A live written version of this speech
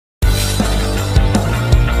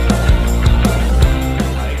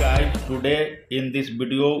today in this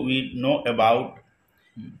video we know about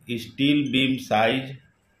steel beam size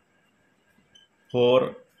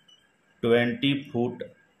for 20-foot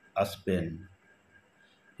span.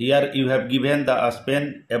 Here you have given the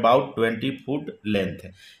span about 20-foot length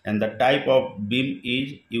and the type of beam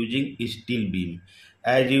is using steel beam.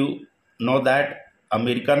 As you know that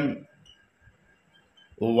American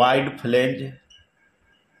wide flange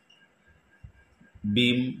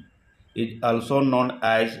beam is also known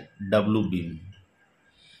as W beam,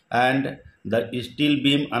 and the steel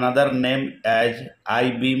beam another name as I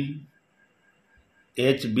beam,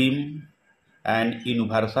 H beam and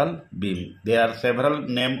universal beam. There are several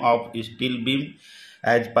names of steel beam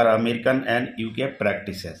as per American and UK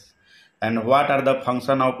practices. And what are the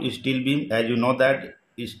function of steel beam? As you know that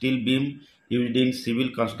steel beam used in civil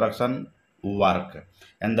construction work,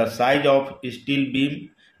 and the size of steel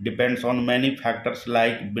beam depends on many factors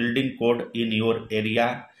like building code in your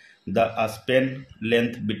area, the span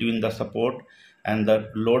length between the support and the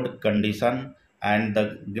load condition, and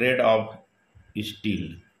the grade of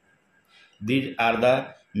steel. These are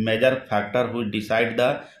the major factors which decide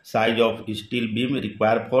the size of steel beam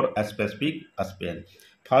required for a specific span.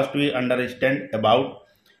 First, we understand about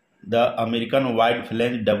the American wide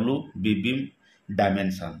flange WB beam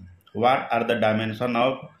dimension. What are the dimensions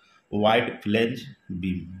of wide flange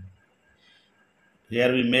beam?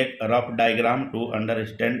 Here we make a rough diagram to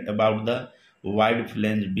understand about the wide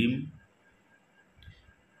flange beam.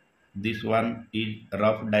 This one is a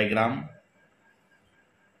rough diagram.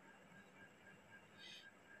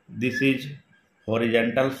 This is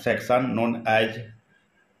horizontal section known as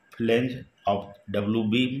flange of W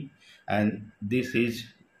beam, and this is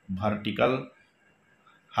vertical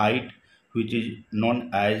height which is known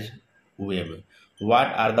as wave.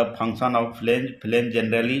 What are the function of flange? Flange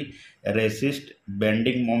generally resist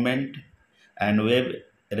bending moment and wave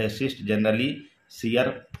resist generally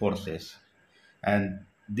shear forces. And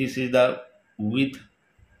this is the width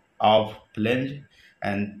of flange,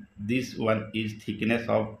 and this one is thickness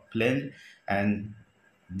of flange, and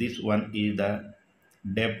this one is the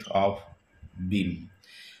depth of beam.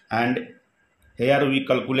 And here we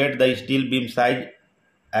calculate the steel beam size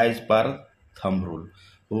as per thumb rule.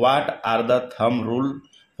 What are the thumb rule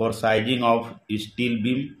for sizing of steel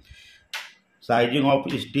beam? Sizing of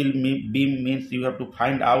steel beam means you have to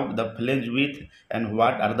find out the flange width and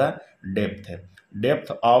what are the depth.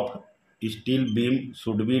 Depth of steel beam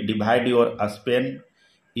should be divide your span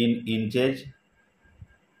in inches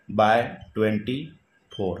by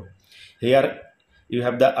 24. Here you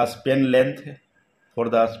have the span length for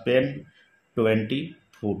the span 20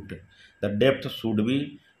 foot. The depth should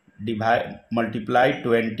be multiply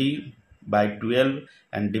 20 by 12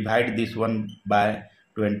 and divide this one by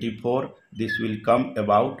 24. This will come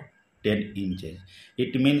about 10 inches.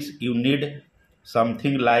 It means you need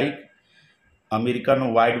something like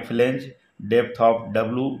American wide flange depth of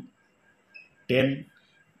W10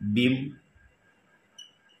 beam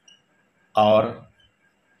or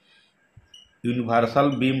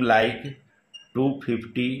universal beam like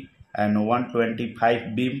 250 and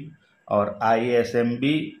 125 beam or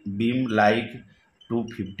ISMB beam like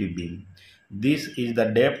 250 beam. This is the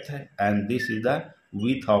depth and this is the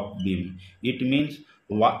width of beam. It means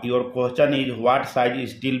your question is what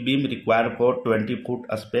size steel beam required for 20 foot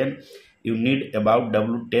span. You need about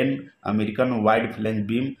W10 American wide flange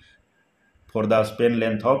beam for the span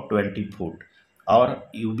length of 20 foot or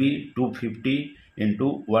UB 250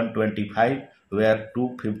 into 125 where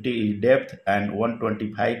 250 is depth and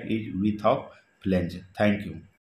 125 is width of flange. Thank you.